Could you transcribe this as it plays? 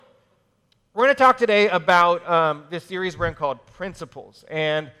We're going to talk today about this series we're in called Principles.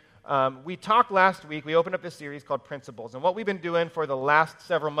 And we talked last week, we opened up this series called Principles. And what we've been doing for the last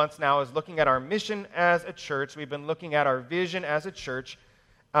several months now is looking at our mission as a church. We've been looking at our vision as a church.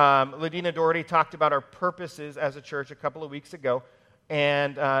 Ladina Doherty talked about our purposes as a church a couple of weeks ago.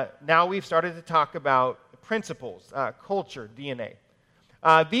 And now we've started to talk about principles, culture, DNA.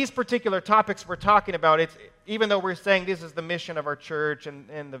 These particular topics we're talking about, even though we're saying this is the mission of our church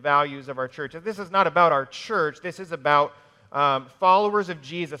and the values of our church, this is not about our church. This is about followers of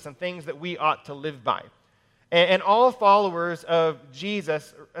Jesus and things that we ought to live by. And all followers of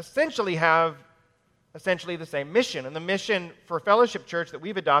Jesus essentially have the same mission. And the mission for Fellowship Church that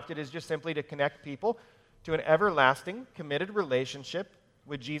we've adopted is just simply to connect people to an everlasting, committed relationship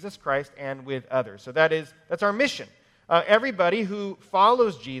with Jesus Christ and with others. So that's our mission. Everybody who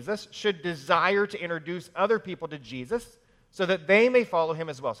follows Jesus should desire to introduce other people to Jesus so that they may follow him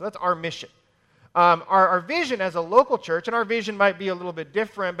as well. So that's our mission. Our vision as a local church, and our vision might be a little bit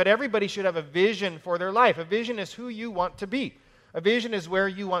different, but everybody should have a vision for their life. A vision is who you want to be. A vision is where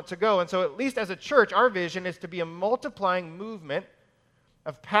you want to go. And so at least as a church, our vision is to be a multiplying movement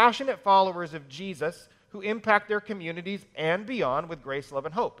of passionate followers of Jesus who impact their communities and beyond with grace, love,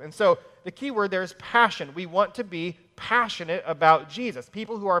 and hope. And so the key word there is passion. We want to be passionate about Jesus.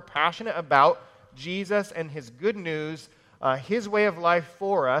 People who are passionate about Jesus and his good news, his way of life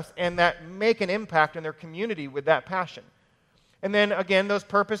for us, and that make an impact in their community with that passion. And then again, those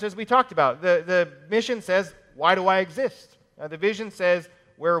purposes we talked about. The mission says, why do I exist? The vision says,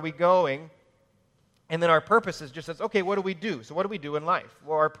 where are we going? And then our purposes just says, okay, what do we do? So what do we do in life?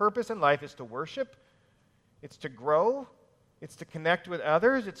 Well, our purpose in life is to worship. It's to grow, it's to connect with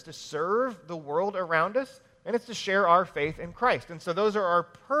others, it's to serve the world around us, and it's to share our faith in Christ. And so those are our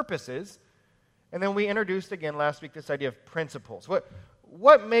purposes. And then we introduced again last week this idea of principles.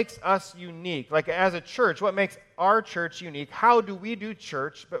 What makes us unique? Like as a church, what makes our church unique? How do we do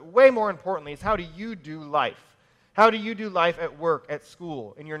church? But way more importantly is how do you do life? How do you do life at work, at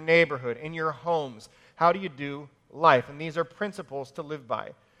school, in your neighborhood, in your homes? How do you do life? And these are principles to live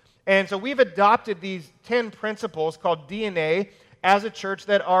by. And so we've adopted these 10 principles called DNA as a church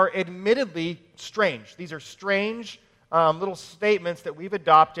that are admittedly strange. These are strange little statements that we've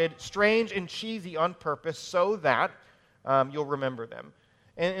adopted, strange and cheesy on purpose so that you'll remember them.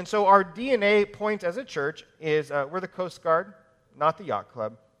 And so our DNA point as a church is we're the Coast Guard, not the Yacht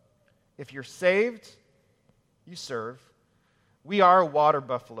Club. If you're saved, you serve. We are water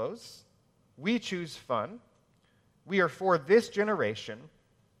buffaloes. We choose fun. We are for this generation.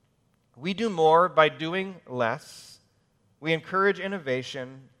 We do more by doing less. We encourage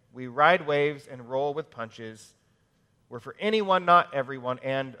innovation. We ride waves and roll with punches. We're for anyone, not everyone.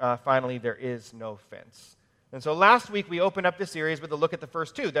 And finally, there is no fence. And so last week, we opened up this series with a look at the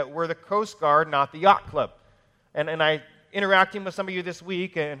first two, that we're the Coast Guard, not the Yacht Club. And I, interacting with some of you this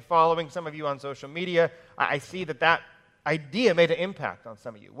week and following some of you on social media, I see that idea made an impact on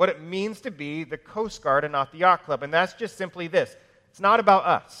some of you. What it means to be the Coast Guard and not the Yacht Club. And that's just simply this. It's not about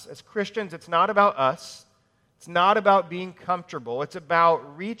us. As Christians, it's not about us. It's not about being comfortable. It's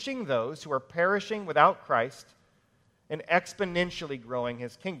about reaching those who are perishing without Christ and exponentially growing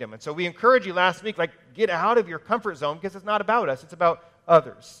his kingdom. And so we encourage you last week, get out of your comfort zone because it's not about us. It's about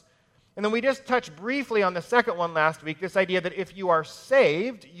others. And then we just touched briefly on the second one last week, this idea that if you are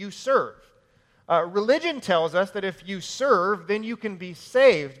saved, you serve. Religion tells us that if you serve, then you can be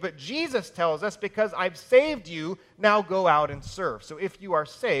saved. But Jesus tells us, because I've saved you, now go out and serve. So if you are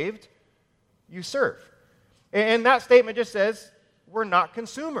saved, you serve. And that statement just says, we're not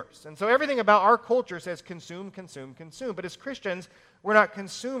consumers. And so everything about our culture says consume, consume, consume. But as Christians, we're not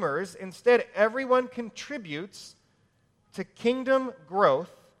consumers. Instead, everyone contributes to kingdom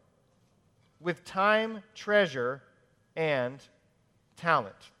growth with time, treasure, and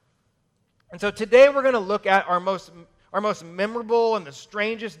talent. And so today we're going to look at our most memorable and the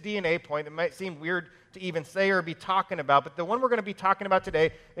strangest DNA point that might seem weird to even say or be talking about, but the one we're going to be talking about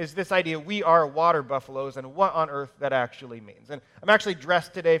today is this idea we are water buffaloes and what on earth that actually means. And I'm actually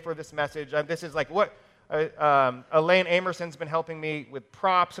dressed today for this message. This is like what Elaine Amerson's been helping me with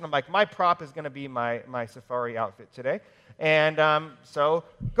props, and I'm like, my prop is going to be my safari outfit today. And so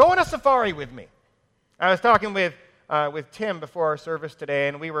go on a safari with me. I was talking with Tim before our service today,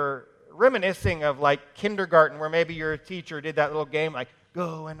 and we were reminiscing of like kindergarten where maybe your teacher did that little game like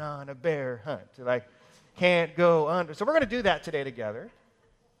going on a bear hunt, like can't go under. So we're going to do that today together.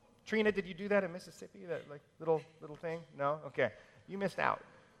 Trina, did you do that in Mississippi, that like little thing? No? Okay. You missed out.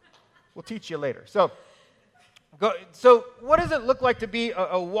 We'll teach you later. So what does it look like to be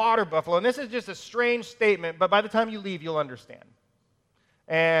a water buffalo? And this is just a strange statement, but by the time you leave, you'll understand.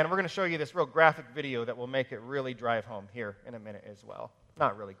 And we're going to show you this real graphic video that will make it really drive home here in a minute as well.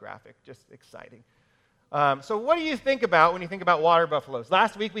 Not really graphic, just exciting. So what do you think about when you think about water buffaloes?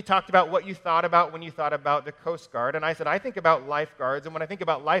 Last week we talked about what you thought about when you thought about the Coast Guard, and I said I think about lifeguards, and when I think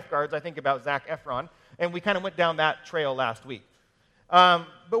about lifeguards, I think about Zac Efron, and we kind of went down that trail last week. But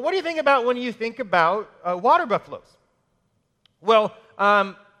what do you think about when you think about water buffaloes? Well,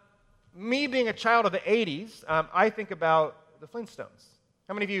 me being a child of the 80s, I think about the Flintstones.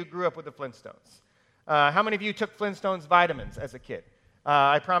 How many of you grew up with the Flintstones? How many of you took Flintstones vitamins as a kid?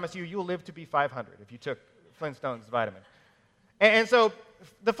 I promise you, you'll live to be 500 if you took Flintstones vitamin. And so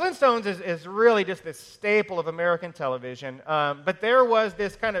the Flintstones is really just this staple of American television. But there was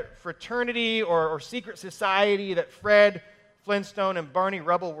this kind of fraternity or secret society that Fred Flintstone and Barney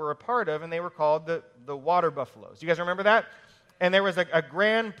Rubble were a part of, and they were called the Water Buffaloes. Do you guys remember that? And there was a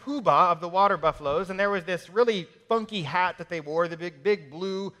grand poobah of the Water Buffaloes, and there was this really funky hat that they wore, the big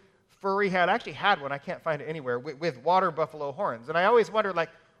blue furry hat. I actually had one. I can't find it anywhere, with water buffalo horns. And I always wondered, like,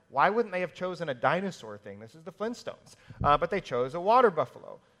 why wouldn't they have chosen a dinosaur thing? This is the Flintstones. But they chose a water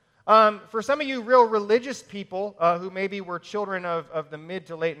buffalo. For some of you real religious people who maybe were children of the mid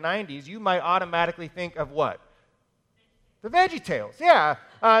to late 90s, you might automatically think of what? The VeggieTales. Yeah.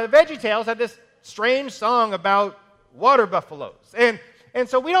 The VeggieTales had this strange song about water buffaloes. And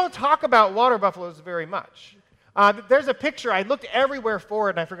so we don't talk about water buffaloes very much. There's a picture, I looked everywhere for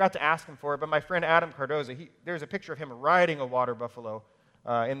it, and I forgot to ask him for it, but my friend Adam Cardoza, there's a picture of him riding a water buffalo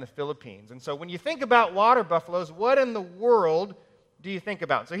in the Philippines. And so when you think about water buffaloes, what in the world do you think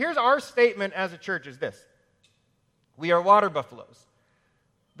about? So here's our statement as a church is this. We are water buffaloes.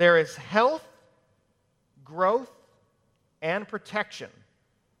 There is health, growth, and protection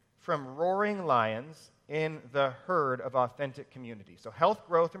from roaring lions in the herd of authentic community. So health,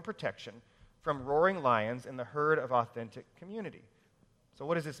 growth, and protection from roaring lions in the herd of authentic community. So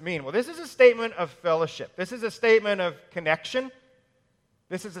what does this mean? Well, this is a statement of fellowship. This is a statement of connection.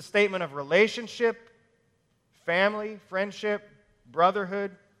 This is a statement of relationship, family, friendship,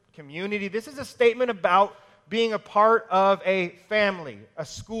 brotherhood, community. This is a statement about being a part of a family, a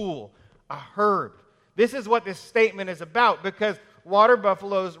school, a herd. This is what this statement is about, because water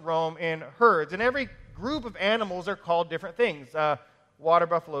buffaloes roam in herds. And every group of animals are called different things. Water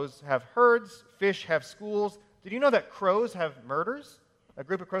buffaloes have herds, fish have schools. Did you know that crows have murders? A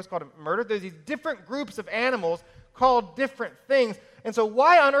group of crows called a murder? There's these different groups of animals called different things. And so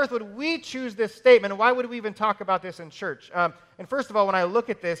why on earth would we choose this statement? And why would we even talk about this in church? And first of all, when I look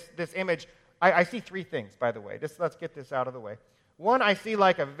at this image, I see three things, by the way. Let's get this out of the way. One, I see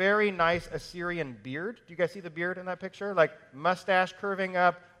like a very nice Assyrian beard. Do you guys see the beard in that picture? Like mustache curving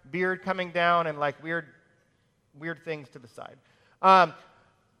up, beard coming down, and like weird things to the side.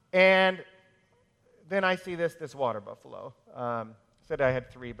 And then I see this water buffalo. Said I had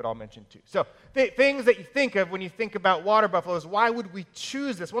three, but I'll mention two. So things that you think of when you think about water buffaloes, why would we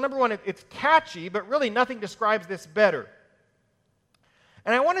choose this? Well, number one, it's catchy, but really nothing describes this better.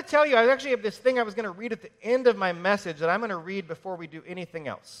 And I want to tell you, I actually have this thing I was going to read at the end of my message that I'm going to read before we do anything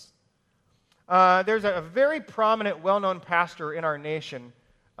else. There's a very prominent, well-known pastor in our nation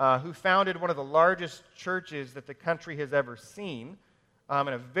who founded one of the largest churches that the country has ever seen in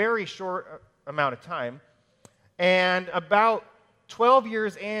a very short amount of time. And about 12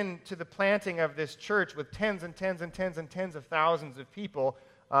 years into the planting of this church with tens and tens and tens and tens of thousands of people,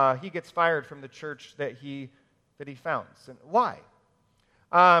 he gets fired from the church that he founds. And why?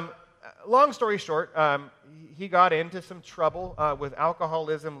 Long story short, he got into some trouble with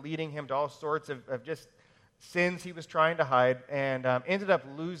alcoholism, leading him to all sorts of just sins he was trying to hide, and ended up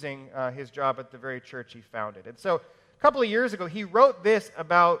losing his job at the very church he founded. And so a couple of years ago, he wrote this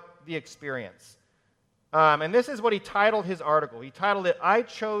about the experience. And this is what he titled his article. He titled it, "I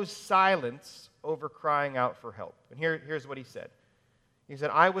Chose Silence Over Crying Out for Help." And here's what he said. He said,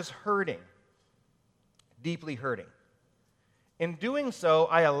 "I was hurting, deeply hurting. In doing so,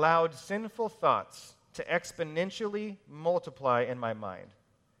 I allowed sinful thoughts to exponentially multiply in my mind,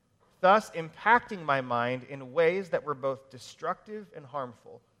 thus impacting my mind in ways that were both destructive and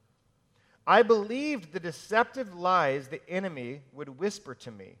harmful. I believed the deceptive lies the enemy would whisper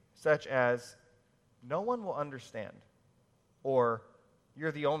to me, such as, 'No one will understand,' or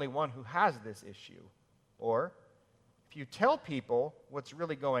 'You're the only one who has this issue,' or 'If you tell people what's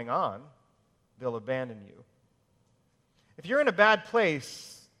really going on, they'll abandon you.' If you're in a bad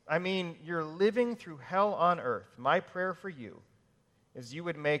place, I mean, you're living through hell on earth, my prayer for you is you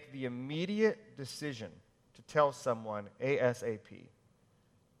would make the immediate decision to tell someone ASAP,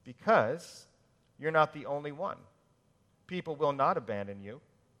 because you're not the only one. People will not abandon you,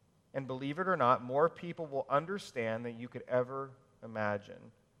 and believe it or not, more people will understand than you could ever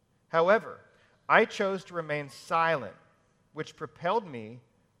imagine. However, I chose to remain silent, which propelled me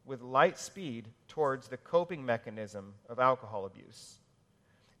with light speed towards the coping mechanism of alcohol abuse.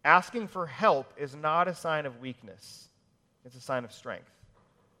 Asking for help is not a sign of weakness. It's a sign of strength.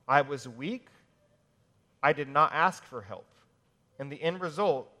 I was weak. I did not ask for help. And the end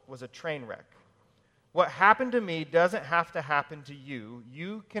result was a train wreck. What happened to me doesn't have to happen to you.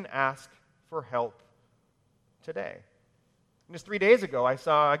 You can ask for help today. And just 3 days ago, I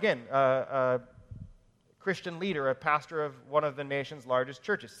saw, again, a Christian leader, a pastor of one of the nation's largest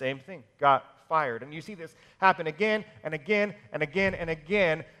churches. Same thing, got fired. And you see this happen again and again and again and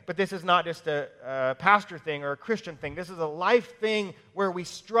again, but this is not just a pastor thing or a Christian thing. This is a life thing where we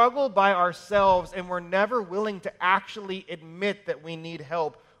struggle by ourselves and we're never willing to actually admit that we need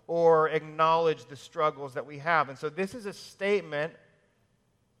help or acknowledge the struggles that we have. And so this is a statement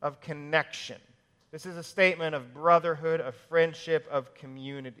of connection. This is a statement of brotherhood, of friendship, of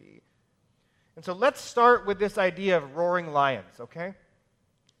community. And so let's start with this idea of roaring lions, okay?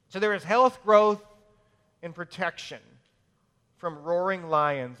 So there is health, growth, and protection from roaring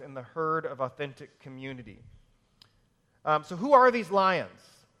lions in the herd of authentic community. So who are these lions?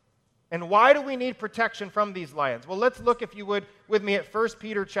 And why do we need protection from these lions? Well, let's look, if you would, with me at 1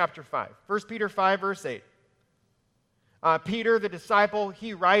 Peter chapter 5. 1 Peter 5, verse 8. Peter, the disciple,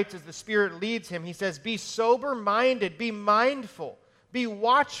 he writes as the Spirit leads him, he says, "Be sober-minded, be mindful, be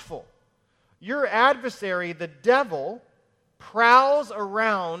watchful. Your adversary, the devil, prowls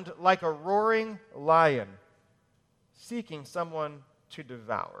around like a roaring lion, seeking someone to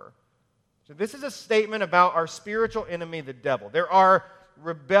devour." So this is a statement about our spiritual enemy, the devil. There are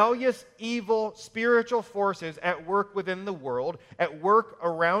rebellious, evil, spiritual forces at work within the world, at work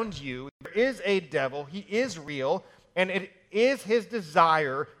around you. There is a devil. He is real, and it is his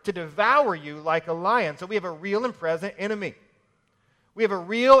desire to devour you like a lion. So we have a real and present enemy. We have a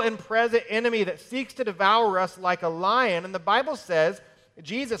real and present enemy that seeks to devour us like a lion. And the Bible says,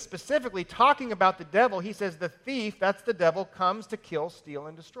 Jesus specifically talking about the devil, he says the thief, that's the devil, comes to kill, steal,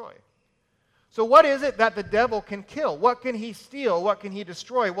 and destroy. So what is it that the devil can kill? What can he steal? What can he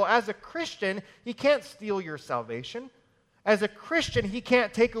destroy? Well, as a Christian, he can't steal your salvation. As a Christian, he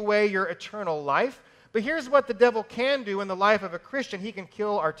can't take away your eternal life. But here's what the devil can do in the life of a Christian. He can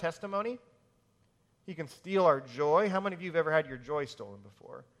kill our testimony. He can steal our joy. How many of you have ever had your joy stolen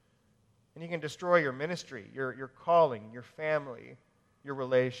before? And he can destroy your ministry, your calling, your family, your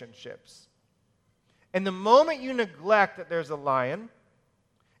relationships. And the moment you neglect that there's a lion,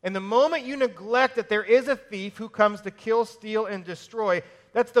 and the moment you neglect that there is a thief who comes to kill, steal, and destroy,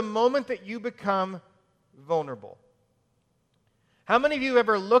 that's the moment that you become vulnerable. How many of you have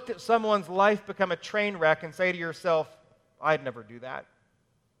ever looked at someone's life become a train wreck and say to yourself, "I'd never do that.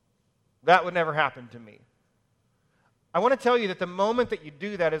 That would never happen to me"? I want to tell you that the moment that you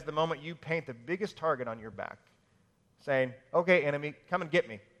do that is the moment you paint the biggest target on your back, saying, "Okay, enemy, come and get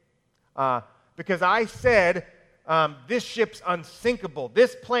me. Because I said this ship's unsinkable.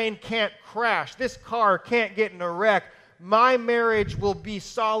 This plane can't crash. This car can't get in a wreck. My marriage will be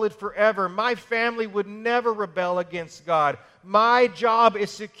solid forever. My family would never rebel against God. My job is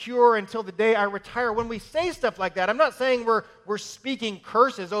secure until the day I retire." When we say stuff like that, I'm not saying we're speaking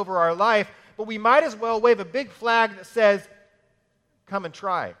curses over our life, but we might as well wave a big flag that says, "Come and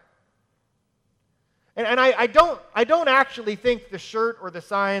try." And I don't actually think the shirt or the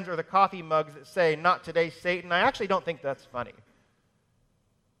signs or the coffee mugs that say, "Not today, Satan," I actually don't think that's funny.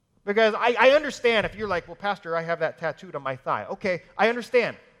 Because I understand if you're like, "Well, Pastor, I have that tattooed on my thigh." Okay, I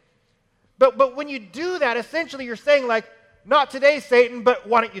understand. But when you do that, essentially you're saying like, "Not today, Satan, but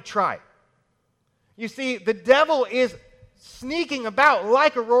why don't you try?" You see, the devil is sneaking about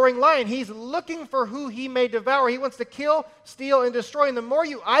like a roaring lion. He's looking for who he may devour. He wants to kill, steal, and destroy. And the more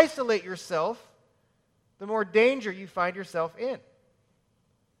you isolate yourself, the more danger you find yourself in.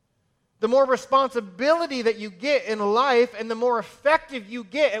 The more responsibility that you get in life and the more effective you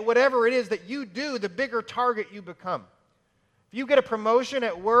get at whatever it is that you do, the bigger target you become. If you get a promotion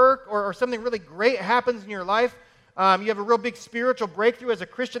at work or something really great happens in your life, you have a real big spiritual breakthrough as a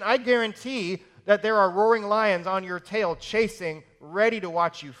Christian, I guarantee that there are roaring lions on your tail chasing, ready to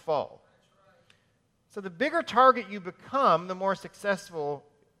watch you fall. So the bigger target you become, the more successful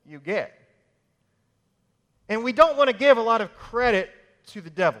you get. And we don't want to give a lot of credit to the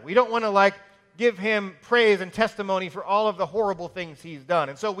devil. We don't want to give him praise and testimony for all of the horrible things he's done.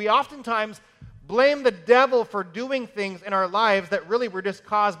 And so we oftentimes blame the devil for doing things in our lives that really were just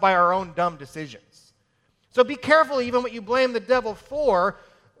caused by our own dumb decisions. So be careful even what you blame the devil for.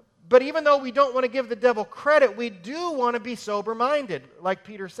 But even though we don't want to give the devil credit, we do want to be sober-minded, like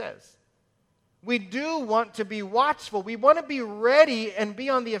Peter says. We do want to be watchful. We want to be ready and be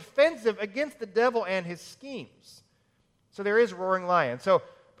on the offensive against the devil and his schemes. So there is roaring lion. So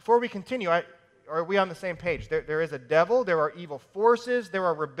before we continue, are we on the same page? There is a devil, there are evil forces, there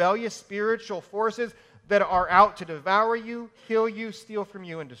are rebellious spiritual forces that are out to devour you, kill you, steal from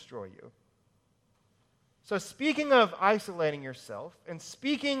you, and destroy you. So speaking of isolating yourself and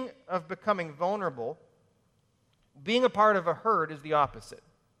speaking of becoming vulnerable, being a part of a herd is the opposite.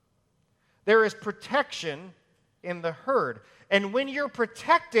 There is protection in the herd. And when you're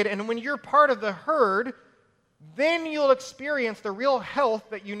protected and when you're part of the herd, then you'll experience the real health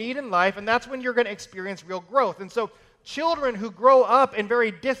that you need in life, and that's when you're going to experience real growth. And so children who grow up in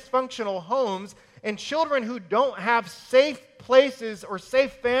very dysfunctional homes and children who don't have safe places or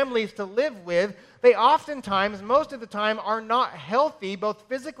safe families to live with, they oftentimes, most of the time, are not healthy, both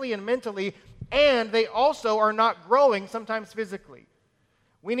physically and mentally, and they also are not growing, sometimes physically.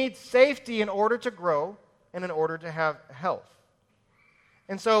 We need safety in order to grow and in order to have health.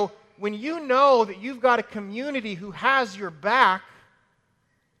 And so when you know that you've got a community who has your back,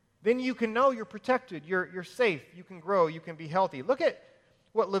 then you can know you're protected, you're safe, you can grow, you can be healthy. Look at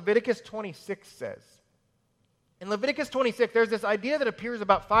what Leviticus 26 says. In Leviticus 26, there's this idea that appears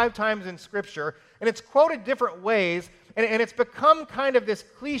about 5 times in Scripture, and it's quoted different ways, and it's become kind of this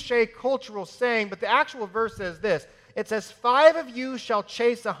cliche cultural saying, but the actual verse says this. It says, 5 of you shall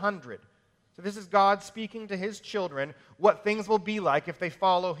chase 100. So this is God speaking to his children, what things will be like if they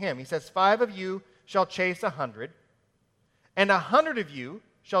follow him. He says, 5 of you shall chase 100, and 100 of you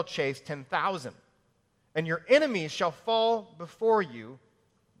shall chase 10,000. And your enemies shall fall before you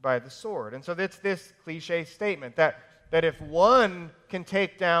by the sword. And so that's this cliche statement that if one can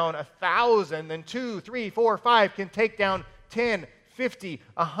take down 1,000, then 2, 3, 4, 5 can take down 10, 50,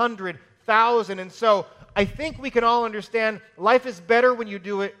 100,000. And so I think we can all understand life is better when you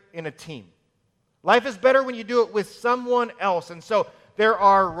do it in a team. Life is better when you do it with someone else. And so there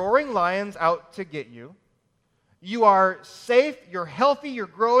are roaring lions out to get you. You are safe, you're healthy, you're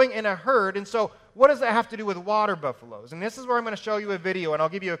growing in a herd. And so what does that have to do with water buffaloes? And this is where I'm going to show you a video, and I'll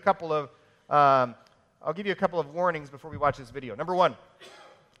give you a couple of warnings before we watch this video. Number one,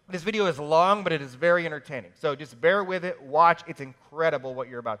 this video is long, but it is very entertaining. So just bear with it, watch. It's incredible what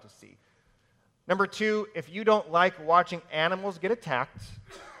you're about to see. Number two, if you don't like watching animals get attacked,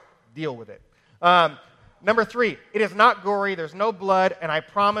 deal with it. Number three, it is not gory, there's no blood, and I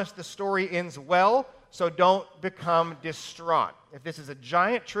promise the story ends well, so don't become distraught. If this is a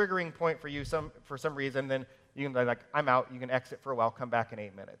giant triggering point for you for some reason, then you can be like, I'm out, you can exit for a while, come back in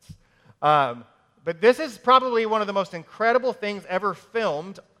 8 minutes. But this is probably one of the most incredible things ever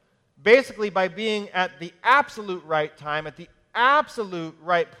filmed, basically by being at the absolute right time, at the absolute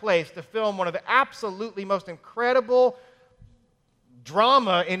right place to film one of the absolutely most incredible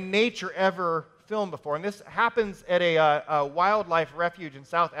drama in nature ever filmed before. And this happens at a wildlife refuge in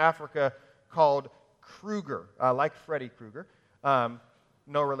South Africa called Kruger, like Freddy Krueger.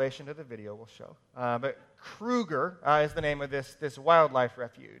 No relation to the video we'll show. But Kruger is the name of this wildlife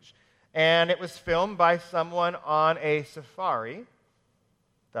refuge. And it was filmed by someone on a safari,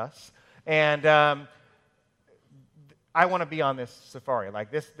 thus. And I want to be on this safari.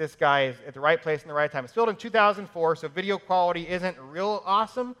 Like this guy is at the right place in the right time. It's filmed in 2004, so video quality isn't real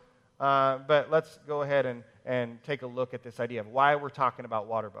awesome. But let's go ahead and take a look at this idea of why we're talking about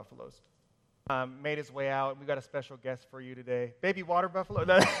water buffaloes. Made his way out. We got a special guest for you today. Baby water buffalo.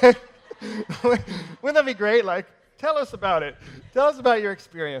 Wouldn't that be great? Like, tell us about it. Tell us about your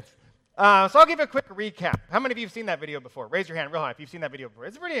experience. So I'll give you a quick recap. How many of you have seen that video before? Raise your hand real high if you've seen that video before.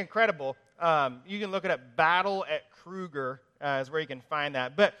 It's pretty incredible. You can look it up. Battle at Kruger is where you can find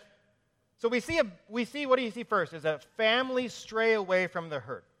that. But so we see what do you see first? Is a family stray away from the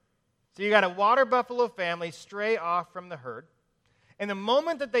herd. So you got a water buffalo family stray off from the herd. And the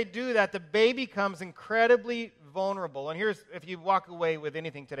moment that they do that, the baby becomes incredibly vulnerable. And here's, if you walk away with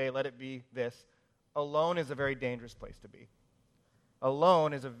anything today, let it be this. Alone is a very dangerous place to be.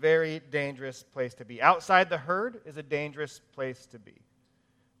 Alone is a very dangerous place to be. Outside the herd is a dangerous place to be.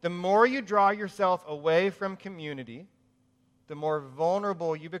 The more you draw yourself away from community, the more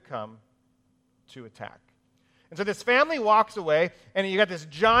vulnerable you become to attack. And so this family walks away, and you got this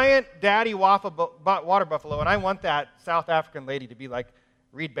giant daddy water buffalo, and I want that South African lady to be like,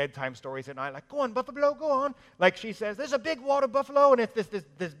 read bedtime stories at night, like, go on, buffalo, go on. Like she says, there's a big water buffalo, and it's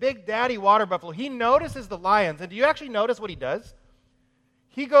this big daddy water buffalo. He notices the lions, and do you actually notice what he does?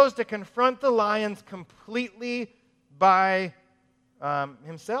 He goes to confront the lions completely by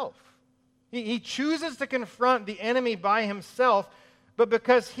himself. He chooses to confront the enemy by himself, but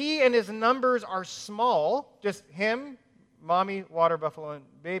because he and his numbers are small, just him, mommy water buffalo and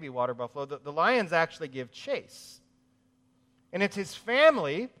baby water buffalo, the lions actually give chase. And it's his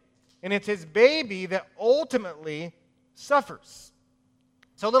family and it's his baby that ultimately suffers.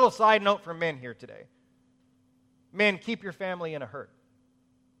 So a little side note for men here today. Men, keep your family in a herd.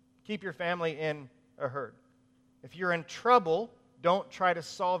 Keep your family in a herd. If you're in trouble, don't try to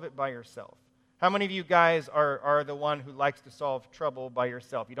solve it by yourself. How many of you guys are the one who likes to solve trouble by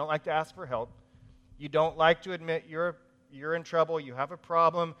yourself? You don't like to ask for help. You don't like to admit you're in trouble, you have a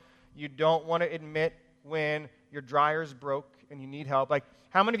problem. You don't want to admit when your dryer's broke and you need help. Like,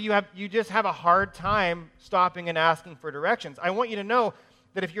 how many of you just have a hard time stopping and asking for directions? I want you to know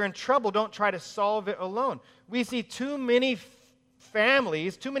that if you're in trouble, don't try to solve it alone. We see too many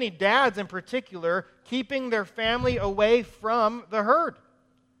families, too many dads in particular, keeping their family away from the herd.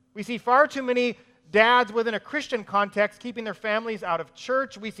 We see far too many dads within a Christian context keeping their families out of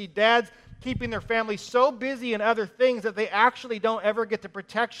church. We see dads keeping their families so busy in other things that they actually don't ever get the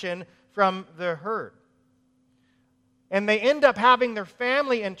protection from the herd. And they end up having their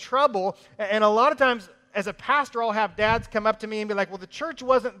family in trouble. And a lot of times, as a pastor, I'll have dads come up to me and be like, well, the church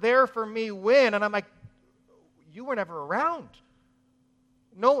wasn't there for me when? And I'm like, you were never around.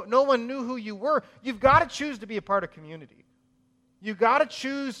 No one knew who you were. You've got to choose to be a part of community. You've got to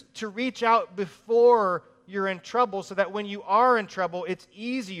choose to reach out before you're in trouble so that when you are in trouble, it's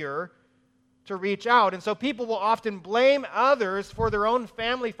easier to reach out. And so people will often blame others for their own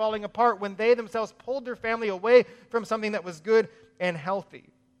family falling apart when they themselves pulled their family away from something that was good and healthy.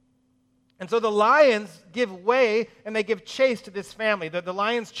 And so the lions give way and they give chase to this family. The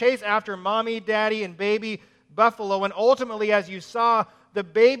lions chase after mommy, daddy, and baby buffalo. And ultimately, as you saw, the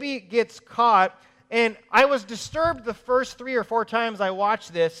baby gets caught. And I was disturbed the first 3 or 4 times I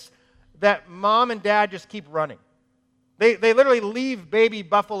watched this that mom and dad just keep running. They literally leave baby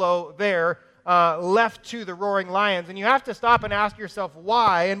buffalo there, left to the roaring lions. And you have to stop and ask yourself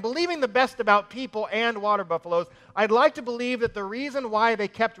why. And believing the best about people and water buffaloes, I'd like to believe that the reason why they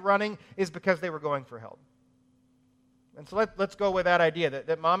kept running is because they were going for help. And so let's go with that idea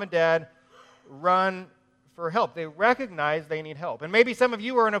that mom and dad run for help. They recognize they need help. And maybe some of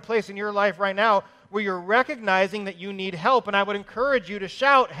you are in a place in your life right now where you're recognizing that you need help, and I would encourage you to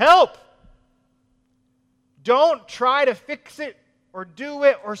shout, help! Don't try to fix it or do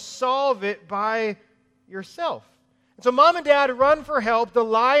it or solve it by yourself. And so mom and dad run for help. The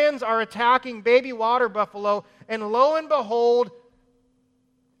lions are attacking baby water buffalo, and lo and behold,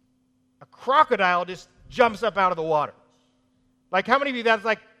 a crocodile just jumps up out of the water. Like, how many of you, that's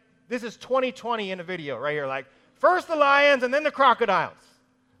like, this is 2020 in a video right here. Like, first the lions and then the crocodiles.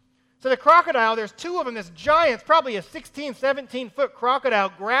 So the crocodile, there's 2 of them, this giant, probably a 16, 17-foot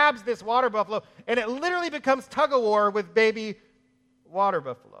crocodile, grabs this water buffalo, and it literally becomes tug-of-war with baby water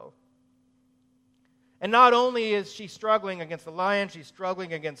buffalo. And not only is she struggling against the lion, she's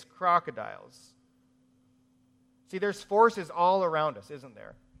struggling against crocodiles. See, there's forces all around us, isn't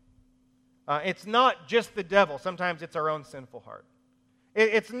there? It's not just the devil. Sometimes it's our own sinful heart.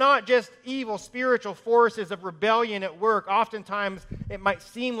 It's not just evil spiritual forces of rebellion at work. Oftentimes, it might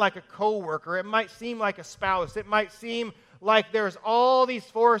seem like a coworker. It might seem like a spouse. It might seem like there's all these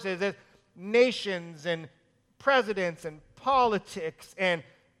forces, as nations and presidents and politics and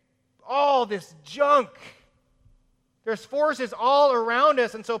all this junk. There's forces all around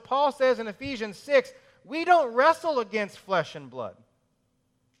us. And so Paul says in Ephesians 6, we don't wrestle against flesh and blood.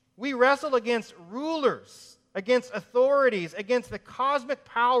 We wrestle against rulers, against authorities, against the cosmic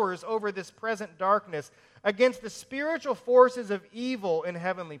powers over this present darkness, against the spiritual forces of evil in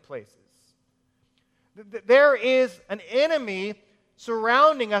heavenly places. There is an enemy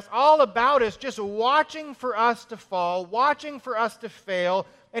surrounding us, all about us, just watching for us to fall, watching for us to fail.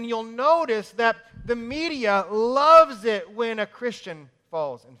 And you'll notice that the media loves it when a Christian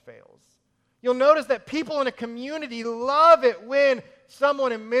falls and fails. You'll notice that people in a community love it when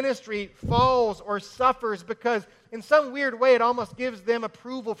someone in ministry falls or suffers, because in some weird way it almost gives them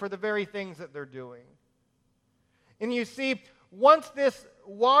approval for the very things that they're doing. And you see, once this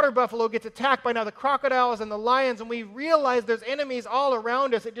water buffalo gets attacked by now the crocodiles and the lions, and we realize there's enemies all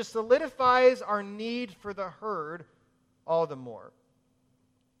around us, it just solidifies our need for the herd all the more.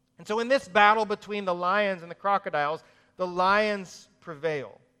 And so in this battle between the lions and the crocodiles, the lions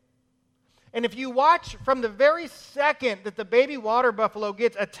prevail. And if you watch from the very second that the baby water buffalo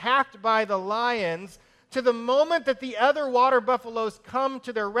gets attacked by the lions to the moment that the other water buffaloes come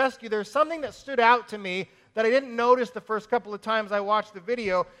to their rescue, there's something that stood out to me that I didn't notice the first couple of times I watched the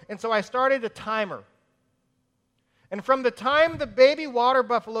video, and so I started a timer. And from the time the baby water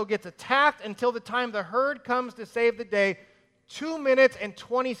buffalo gets attacked until the time the herd comes to save the day, 2 minutes and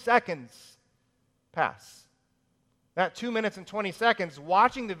 20 seconds pass. That 2 minutes and 20 seconds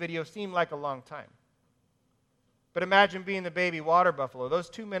watching the video seemed like a long time. But imagine being the baby water buffalo. Those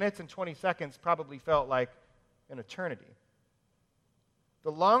 2 minutes and 20 seconds probably felt like an eternity.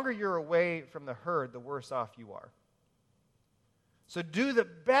 The longer you're away from the herd, the worse off you are. So do the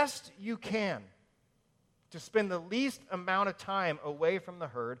best you can to spend the least amount of time away from the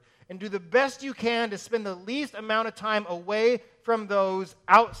herd, and do the best you can to spend the least amount of time away from those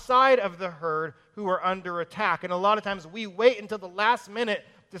outside of the herd who are under attack. And a lot of times we wait until the last minute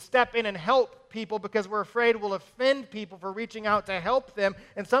to step in and help people because we're afraid we'll offend people for reaching out to help them,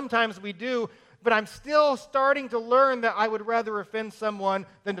 and sometimes we do, but I'm still starting to learn that I would rather offend someone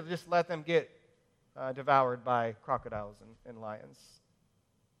than to just let them get devoured by crocodiles and lions.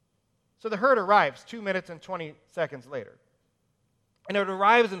 So the herd arrives 2 minutes and 20 seconds later. And it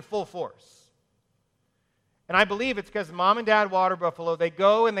arrives in full force. And I believe it's because Mom and Dad water buffalo, they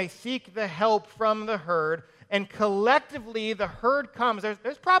go and they seek the help from the herd, and collectively the herd comes.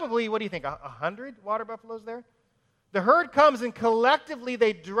 There's probably, what do you think, 100 water buffaloes there? The herd comes and collectively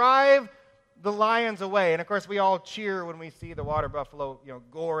they drive the lions away. And of course we all cheer when we see the water buffalo,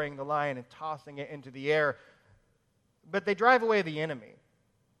 goring the lion and tossing it into the air. But they drive away the enemy.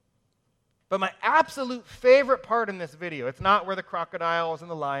 But my absolute favorite part in this video, it's not where the crocodiles and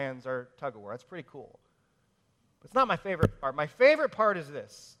the lions are tug of war. That's pretty cool. But it's not my favorite part. My favorite part is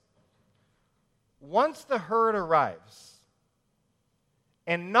this. Once the herd arrives,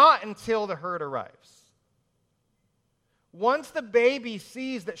 and not until the herd arrives, once the baby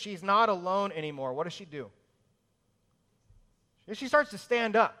sees that she's not alone anymore, what does she do? She starts to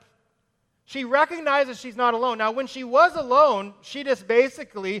stand up. She recognizes she's not alone. Now, when she was alone, she just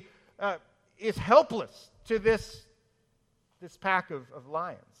basically is helpless to this pack of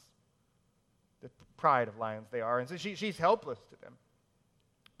lions, the pride of lions they are. And so she's helpless to them.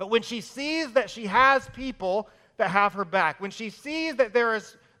 But when she sees that she has people that have her back, when she sees that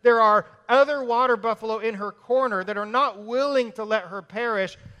there are other water buffalo in her corner that are not willing to let her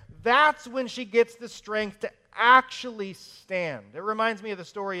perish, that's when she gets the strength to actually stand. It reminds me of the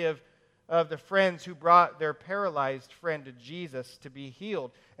story of the friends who brought their paralyzed friend to Jesus to be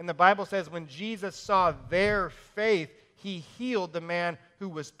healed. And the Bible says when Jesus saw their faith, he healed the man who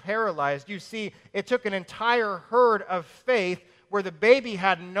was paralyzed. You see, it took an entire herd of faith where the baby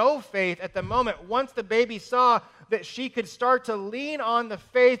had no faith at the moment. Once the baby saw that she could start to lean on the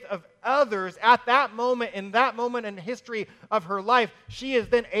faith of others at that moment in history of her life, she is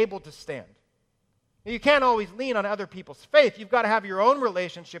then able to stand. You can't always lean on other people's faith. You've got to have your own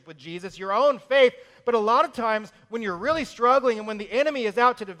relationship with Jesus, your own faith. But a lot of times when you're really struggling and when the enemy is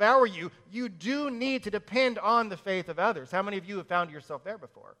out to devour you, you do need to depend on the faith of others. How many of you have found yourself there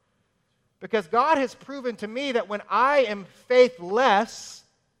before? Because God has proven to me that when I am faithless,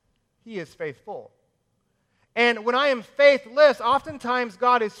 He is faithful. And when I am faithless, oftentimes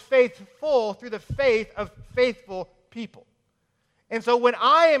God is faithful through the faith of faithful people. And so when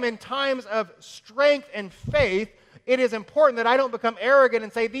I am in times of strength and faith, it is important that I don't become arrogant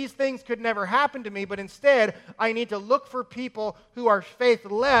and say these things could never happen to me, but instead I need to look for people who are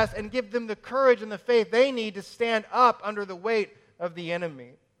faithless and give them the courage and the faith they need to stand up under the weight of the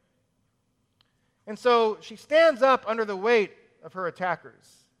enemy. And so she stands up under the weight of her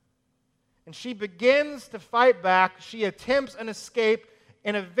attackers. And she begins to fight back. She attempts an escape,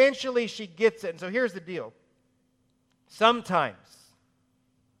 and eventually she gets it. And so here's the deal. Sometimes,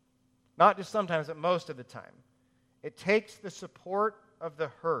 not just sometimes, but most of the time, it takes the support of the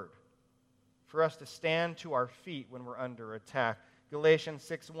herd for us to stand to our feet when we're under attack. Galatians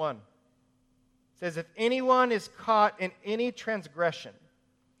 6:1 says, if anyone is caught in any transgression,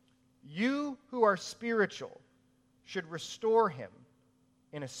 you who are spiritual should restore him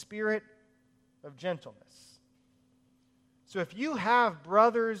in a spirit of gentleness. So if you have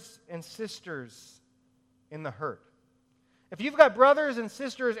brothers and sisters in the herd, if you've got brothers and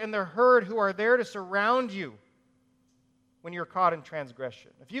sisters in the herd who are there to surround you when you're caught in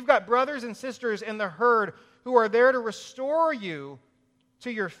transgression, if you've got brothers and sisters in the herd who are there to restore you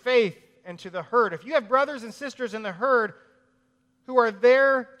to your faith and to the herd, if you have brothers and sisters in the herd who are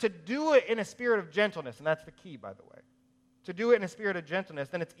there to do it in a spirit of gentleness, and that's the key, by the way, to do it in a spirit of gentleness,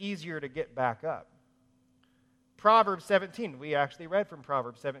 then it's easier to get back up. Proverbs 17, we actually read from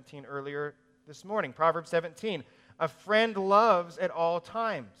Proverbs 17 earlier this morning. Proverbs 17, a friend loves at all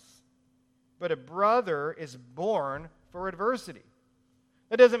times, but a brother is born for adversity.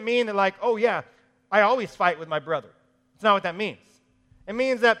 That doesn't mean that like, oh yeah, I always fight with my brother. That's not what that means. It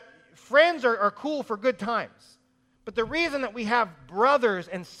means that friends are cool for good times. But the reason that we have brothers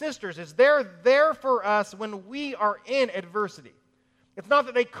and sisters is they're there for us when we are in adversity. It's not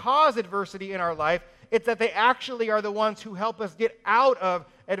that they cause adversity in our life. It's that they actually are the ones who help us get out of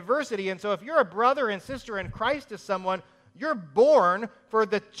adversity. And so if you're a brother and sister in Christ to someone, you're born for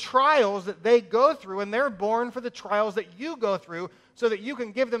the trials that they go through, and they're born for the trials that you go through so that you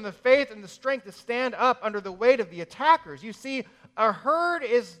can give them the faith and the strength to stand up under the weight of the attackers. You see, a herd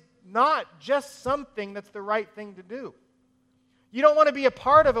is not just something that's the right thing to do. You don't want to be a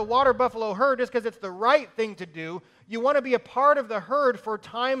part of a water buffalo herd just because it's the right thing to do. You want to be a part of the herd for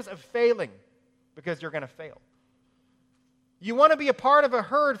times of failing, because you're going to fail. You want to be a part of a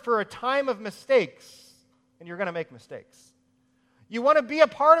herd for a time of mistakes, and you're going to make mistakes. You want to be a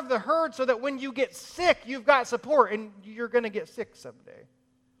part of the herd so that when you get sick, you've got support, and you're going to get sick someday.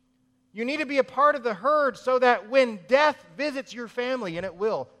 You need to be a part of the herd so that when death visits your family, and it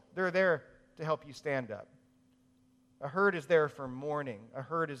will, they're there to help you stand up. A herd is there for mourning. A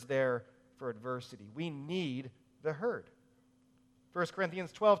herd is there for adversity. We need the herd. 1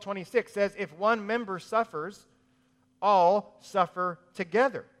 Corinthians 12:26 says, if one member suffers, all suffer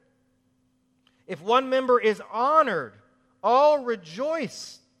together. If one member is honored, all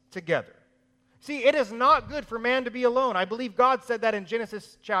rejoice together. See, it is not good for man to be alone. I believe God said that in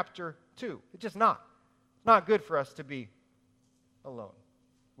Genesis chapter 2. It's just not. It's not good for us to be alone.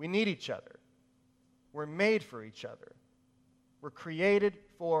 We need each other. We're made for each other. We're created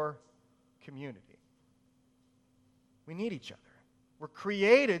for community. We need each other. We're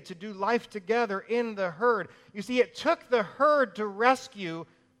created to do life together in the herd. You see, it took the herd to rescue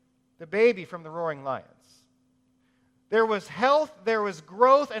the baby from the roaring lions. There was health, there was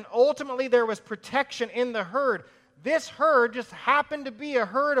growth, and ultimately there was protection in the herd. This herd just happened to be a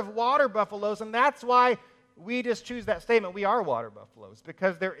herd of water buffaloes, and that's why we just choose that statement, we are water buffaloes,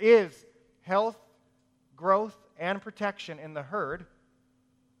 because there is health, growth, and protection in the herd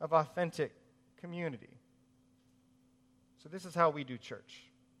of authentic community. So this is how we do church.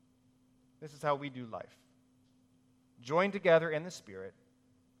 This is how we do life. Join together in the Spirit,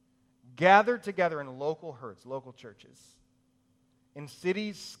 gather together in local herds, local churches, in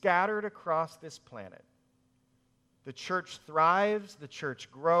cities scattered across this planet. The church thrives, the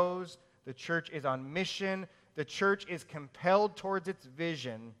church grows, the church is on mission, the church is compelled towards its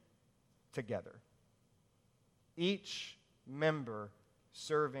vision together. Each member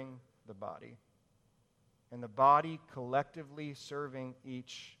serving the body, and the body collectively serving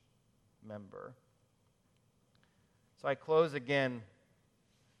each member. So I close again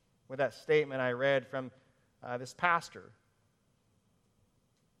with that statement I read from this pastor.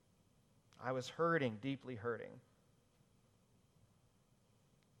 I was hurting, deeply hurting.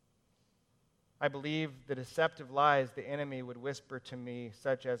 I believe the deceptive lies the enemy would whisper to me,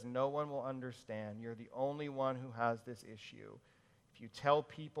 such as, no one will understand. You're the only one who has this issue. If you tell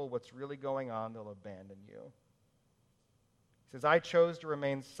people what's really going on, they'll abandon you. He says, I chose to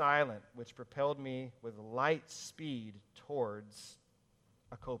remain silent, which propelled me with light speed towards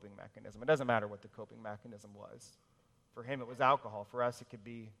a coping mechanism. It doesn't matter what the coping mechanism was. For him, it was alcohol. For us, it could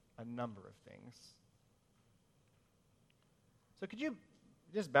be a number of things. So could you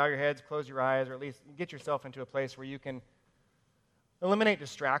just bow your heads, close your eyes, or at least get yourself into a place where you can eliminate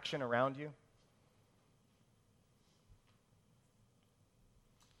distraction around you?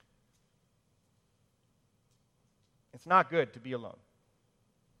 It's not good to be alone.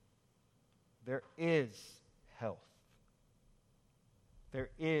 There is health. There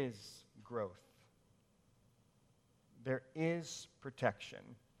is growth. There is protection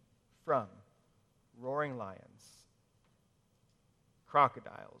from roaring lions,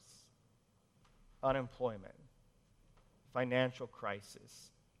 crocodiles, unemployment, financial crisis,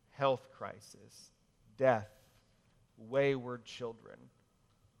 health crisis, death, wayward children.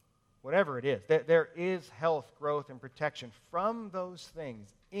 Whatever it is, there is health, growth, and protection from those things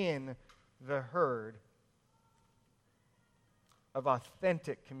in the herd of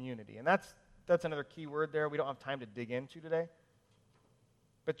authentic community. And that's another key word there we don't have time to dig into today.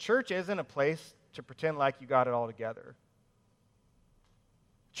 But church isn't a place to pretend like you got it all together.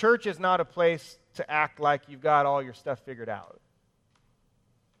 Church is not a place to act like you've got all your stuff figured out.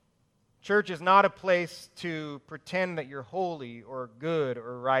 Church is not a place to pretend that you're holy or good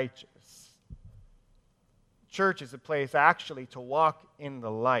or righteous. Church is a place actually to walk in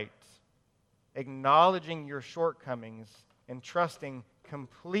the light, acknowledging your shortcomings and trusting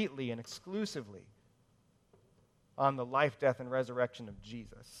completely and exclusively on the life, death, and resurrection of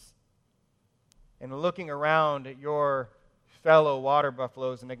Jesus. And looking around at your fellow water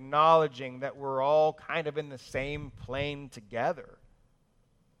buffaloes and acknowledging that we're all kind of in the same plane together,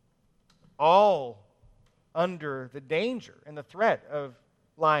 all under the danger and the threat of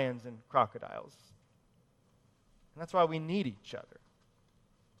lions and crocodiles. And that's why we need each other.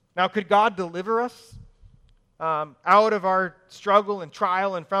 Now, could God deliver us out of our struggle and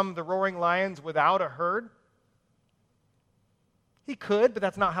trial and from the roaring lions without a herd? He could, but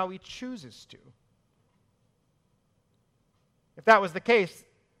that's not how he chooses to. If that was the case,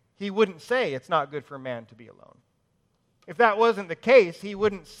 he wouldn't say it's not good for man to be alone. If that wasn't the case, he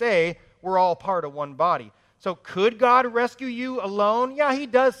wouldn't say we're all part of one body. So could God rescue you alone? Yeah, he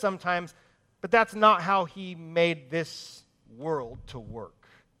does sometimes, but that's not how he made this world to work.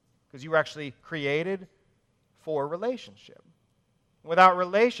 Because you were actually created for relationship. Without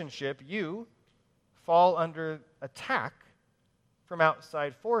relationship, you fall under attack from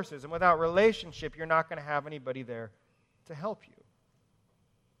outside forces. And without relationship, you're not going to have anybody there to help you.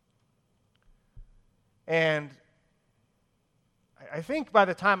 And I think by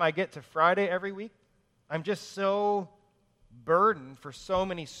the time I get to Friday every week, I'm just so burdened for so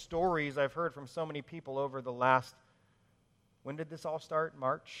many stories I've heard from so many people over the last, when did this all start?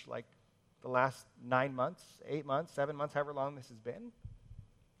 March? Like the last 9 months, 8 months, 7 months, however long this has been.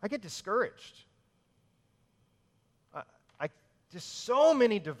 I get discouraged. Just so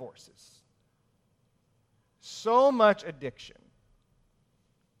many divorces. So much addiction.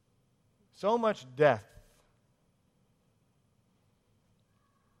 So much death.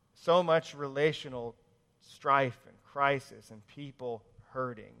 So much relational strife and crisis and people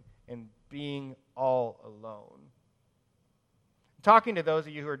hurting and being all alone. Talking to those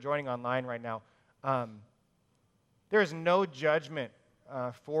of you who are joining online right now, there is no judgment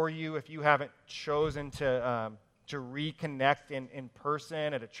for you if you haven't chosen to reconnect in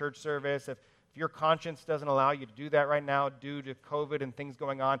person at a church service. If your conscience doesn't allow you to do that right now due to COVID and things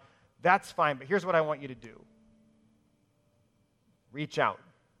going on, that's fine. But here's what I want you to do. Reach out.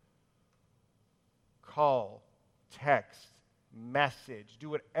 Call, text, message. Do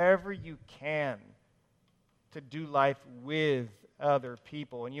whatever you can to do life with other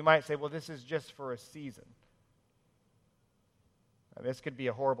people. And you might say, well, this is just for a season. Now, this could be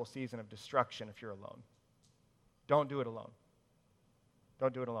a horrible season of destruction if you're alone. Don't do it alone.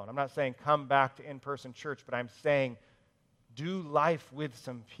 Don't do it alone. I'm not saying come back to in-person church, but I'm saying do life with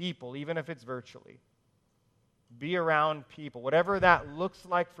some people, even if it's virtually. Be around people. Whatever that looks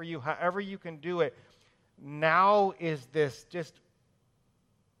like for you, however you can do it, now is this just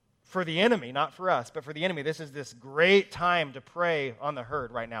for the enemy, not for us, but for the enemy. This is this great time to pray on the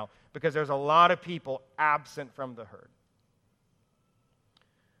herd right now because there's a lot of people absent from the herd.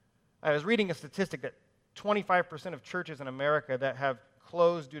 I was reading a statistic that 25% of churches in America that have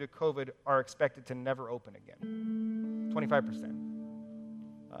closed due to COVID are expected to never open again.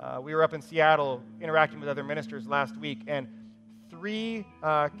 25%. We were up in Seattle interacting with other ministers last week, and 3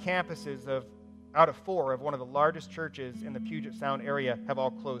 campuses out of 4 of one of the largest churches in the Puget Sound area have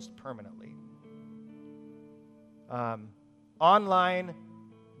all closed permanently. Online,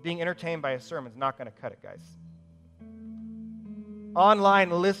 being entertained by a sermon is not going to cut it, guys.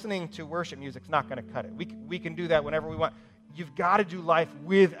 Online, listening to worship music is not going to cut it. We can do that whenever we want. You've got to do life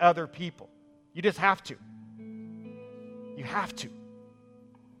with other people. You just have to. You have to.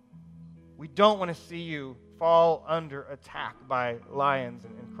 We don't want to see you fall under attack by lions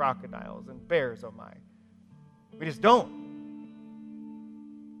and crocodiles and bears, oh my. We just don't.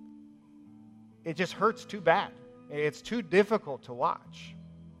 It just hurts too bad. It's too difficult to watch.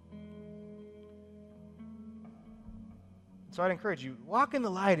 So I'd encourage you, walk in the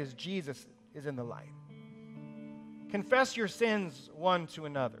light as Jesus is in the light. Confess your sins one to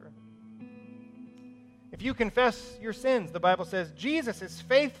another. If you confess your sins, the Bible says Jesus is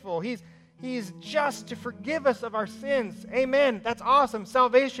faithful. He's just to forgive us of our sins. Amen. That's awesome.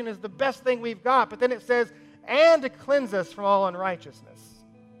 Salvation is the best thing we've got. But then it says, and to cleanse us from all unrighteousness.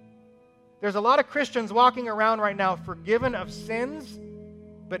 There's a lot of Christians walking around right now forgiven of sins,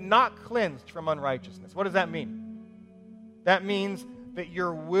 but not cleansed from unrighteousness. What does that mean? That means that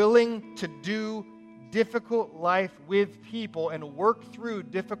you're willing to do difficult life with people and work through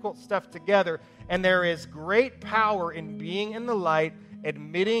difficult stuff together. And there is great power in being in the light,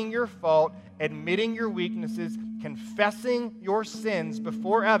 admitting your fault, admitting your weaknesses, confessing your sins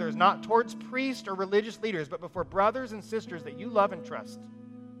before others, not towards priests or religious leaders, but before brothers and sisters that you love and trust,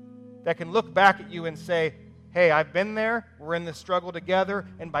 that can look back at you and say, hey, I've been there, we're in this struggle together,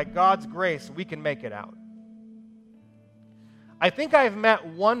 and by God's grace, we can make it out. I think I've met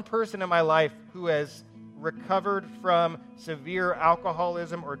one person in my life who has recovered from severe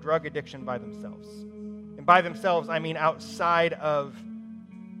alcoholism or drug addiction by themselves. And by themselves, I mean outside of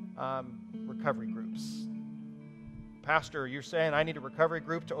recovery groups. Pastor, you're saying I need a recovery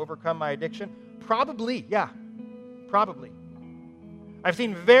group to overcome my addiction? Probably, yeah. Probably. I've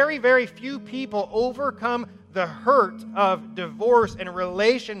seen very, very few people overcome the hurt of divorce and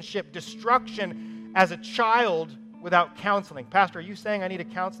relationship destruction as a child without counseling. Pastor, are you saying I need a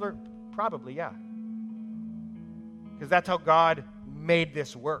counselor? Probably, yeah. Because that's how God made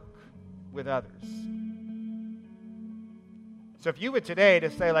this work with others. So if you would today to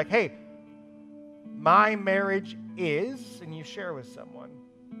say like, hey, my marriage is, and you share with someone,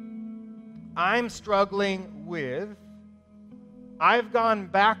 I'm struggling with, I've gone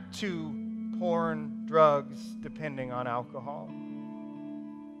back to porn, drugs, depending on alcohol.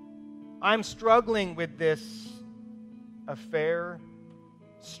 I'm struggling with this affair,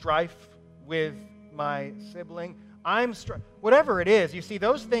 strife with my sibling. Whatever it is, you see,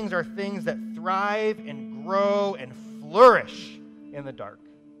 those things are things that thrive and grow and flourish in the dark.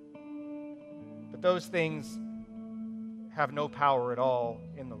 But those things have no power at all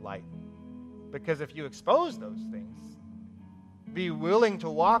in the light. Because if you expose those things, be willing to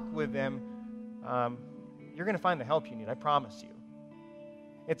walk with them, you're going to find the help you need, I promise you.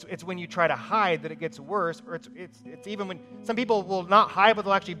 It's when you try to hide that it gets worse, or it's even when some people will not hide, but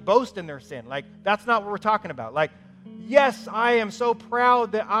they'll actually boast in their sin. Like, that's not what we're talking about. Like, yes, I am so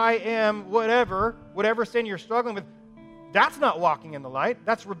proud that I am whatever sin you're struggling with. That's not walking in the light.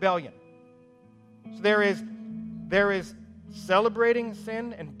 That's rebellion. So there is celebrating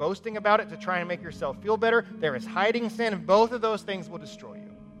sin and boasting about it to try and make yourself feel better. There is hiding sin, and both of those things will destroy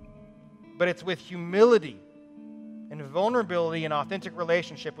you. But it's with humility and vulnerability and authentic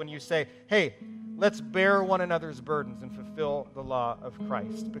relationship when you say, hey, let's bear one another's burdens and fulfill the law of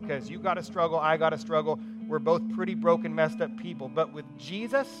Christ. Because you got to struggle, I got to struggle. We're both pretty broken, messed up people. But with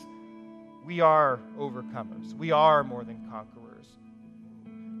Jesus, we are overcomers. We are more than conquerors.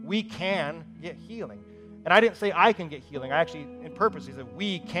 We can get healing. And I didn't say I can get healing. I actually, in purposely, said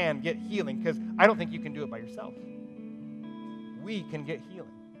we can get healing because I don't think you can do it by yourself. We can get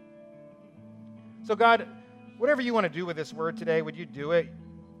healing. So God, whatever you want to do with this word today, would you do it?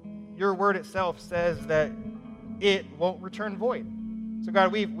 Your word itself says that it won't return void. So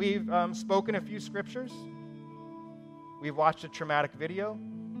God, we've spoken a few scriptures. We've watched a traumatic video.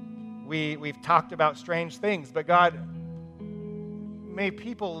 We've talked about strange things. But God, may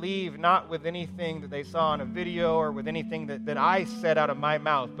people leave not with anything that they saw on a video or with anything that I said out of my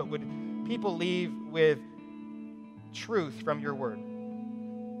mouth, but would people leave with truth from your word?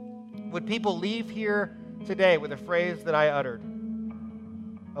 Would people leave here today with a phrase that I uttered?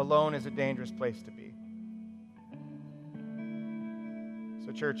 Alone is a dangerous place to be.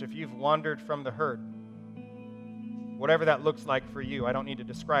 So church, if you've wandered from the herd, whatever that looks like for you, I don't need to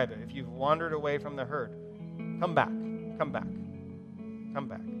describe it. If you've wandered away from the herd, come back, come back, come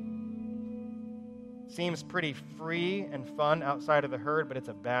back. Seems pretty free and fun outside of the herd, but it's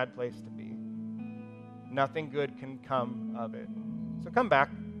a bad place to be. Nothing good can come of it. So come back.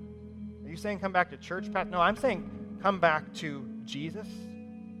 Are you saying come back to church, Pat? No, I'm saying come back to Jesus.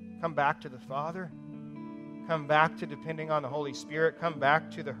 Come back to the Father. Come back to depending on the Holy Spirit. Come back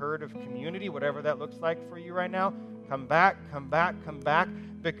to the herd of community, whatever that looks like for you right now. Come back, come back, come back,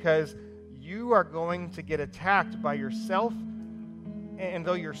 because you are going to get attacked by yourself. And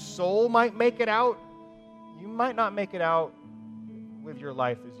though your soul might make it out, you might not make it out with your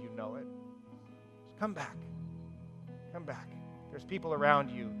life as you know it. So come back. Come back. There's people around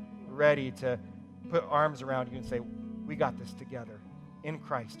you ready to put arms around you and say, we got this together. In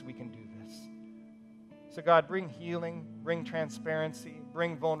Christ, we can do this. So God, bring healing, bring transparency,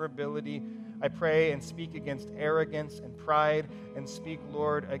 bring vulnerability. I pray and speak against arrogance and pride and speak,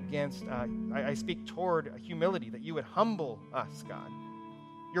 Lord, against, I speak toward humility, that you would humble us, God.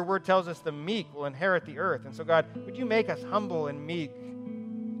 Your word tells us the meek will inherit the earth. And so, God, would you make us humble and meek,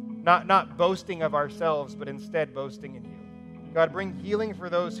 not boasting of ourselves, but instead boasting in you. God, bring healing for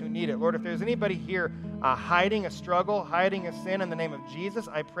those who need it. Lord, if there's anybody here hiding a struggle, hiding a sin, in the name of Jesus,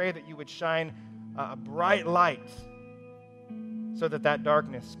 I pray that you would shine a bright light so that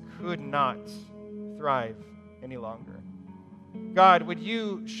darkness could not thrive any longer. God, would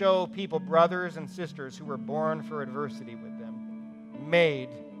you show people, brothers and sisters, who were born for adversity with them, made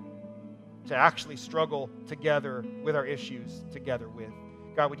to actually struggle together with our issues together with.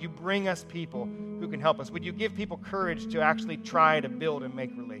 God, would you bring us people who can help us? Would you give people courage to actually try to build and make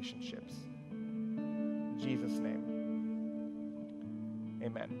relationships? In Jesus' name,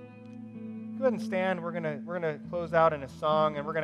 amen. Go ahead and stand. We're gonna close out in a song, and we're gonna